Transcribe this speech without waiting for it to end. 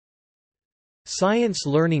Science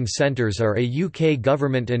Learning Centres are a UK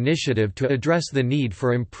government initiative to address the need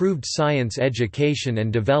for improved science education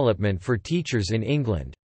and development for teachers in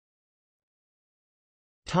England.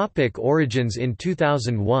 Origins. In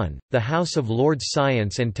 2001, the House of Lords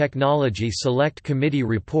Science and Technology Select Committee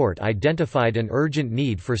report identified an urgent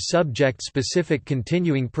need for subject-specific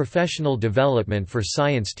continuing professional development for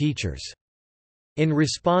science teachers. In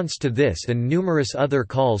response to this and numerous other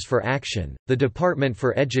calls for action, the Department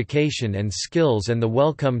for Education and Skills and the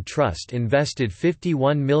Wellcome Trust invested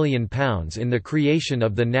 £51 million in the creation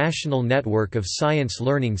of the National Network of Science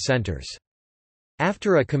Learning Centres.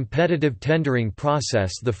 After a competitive tendering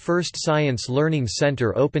process, the first Science Learning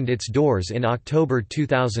Centre opened its doors in October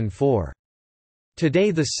 2004.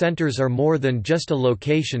 Today the centres are more than just a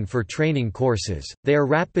location for training courses, they are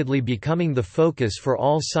rapidly becoming the focus for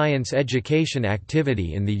all science education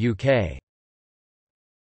activity in the UK.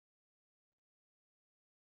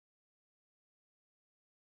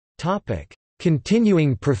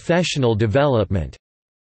 Continuing professional development.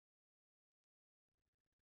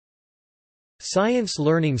 Science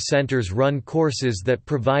Learning Centres run courses that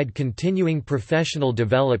provide continuing professional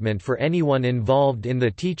development for anyone involved in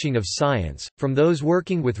the teaching of science, from those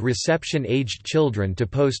working with reception-aged children to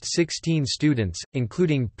post-16 students,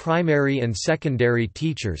 including primary and secondary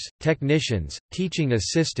teachers, technicians, teaching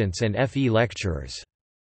assistants and FE lecturers.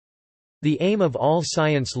 The aim of all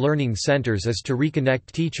Science Learning Centres is to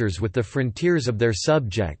reconnect teachers with the frontiers of their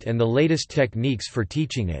subject and the latest techniques for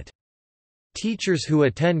teaching it. Teachers who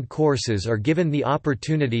attend courses are given the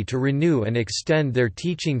opportunity to renew and extend their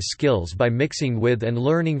teaching skills by mixing with and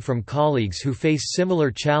learning from colleagues who face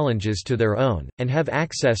similar challenges to their own, and have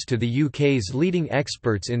access to the UK's leading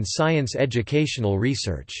experts in science educational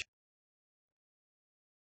research.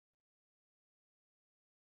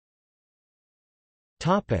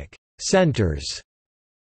 Centres.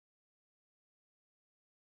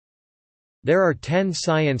 There are 10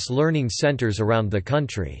 Science Learning Centres around the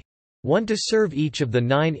country. One to serve each of the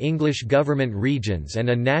 9 English government regions and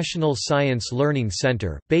a National Science Learning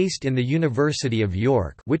Centre, based in the University of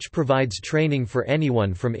York, which provides training for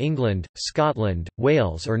anyone from England, Scotland,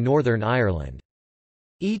 Wales or Northern Ireland.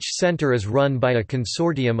 Each centre is run by a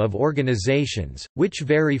consortium of organisations, which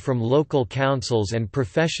vary from local councils and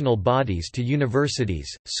professional bodies to universities,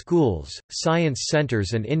 schools, science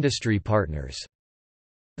centres and industry partners.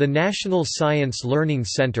 The National Science Learning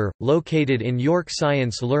Centre, located in York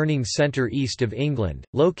Science Learning Centre East of England,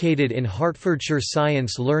 located in Hertfordshire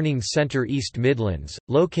Science Learning Centre East Midlands,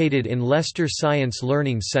 located in Leicester Science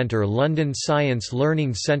Learning Centre London Science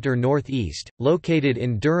Learning Centre North East, located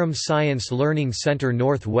in Durham Science Learning Centre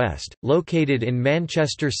North West, located in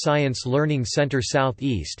Manchester Science Learning Centre South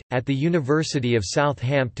East, at the University of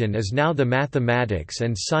Southampton is now the Mathematics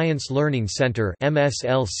and Science Learning Centre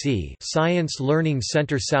 (MSLC) Science Learning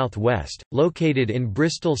Centre South West, located in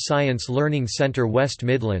Bristol Science Learning Centre West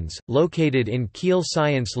Midlands, located in Keele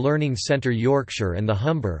Science Learning Centre Yorkshire and the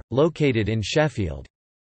Humber, located in Sheffield.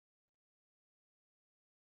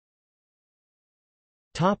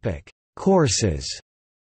 Courses.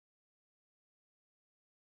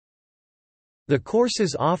 The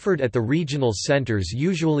courses offered at the regional centres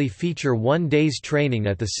usually feature 1 day's training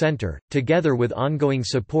at the centre, together with ongoing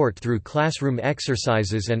support through classroom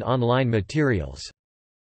exercises and online materials.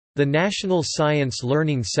 The National Science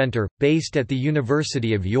Learning Centre, based at the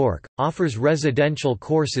University of York, offers residential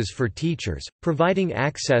courses for teachers, providing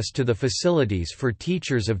access to the facilities for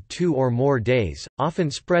teachers of 2 or more days,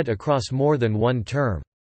 often spread across more than one term.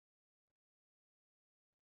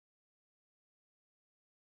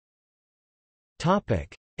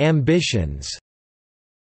 Ambitions.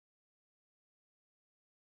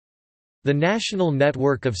 The National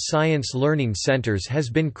Network of Science Learning Centres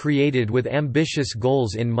has been created with ambitious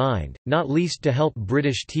goals in mind, not least to help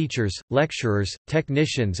British teachers, lecturers,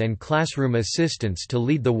 technicians and classroom assistants to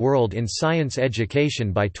lead the world in science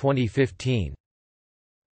education by 2015.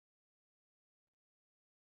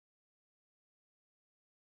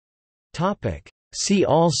 See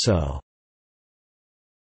also: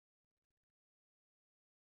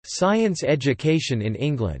 Science education in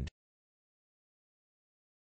England.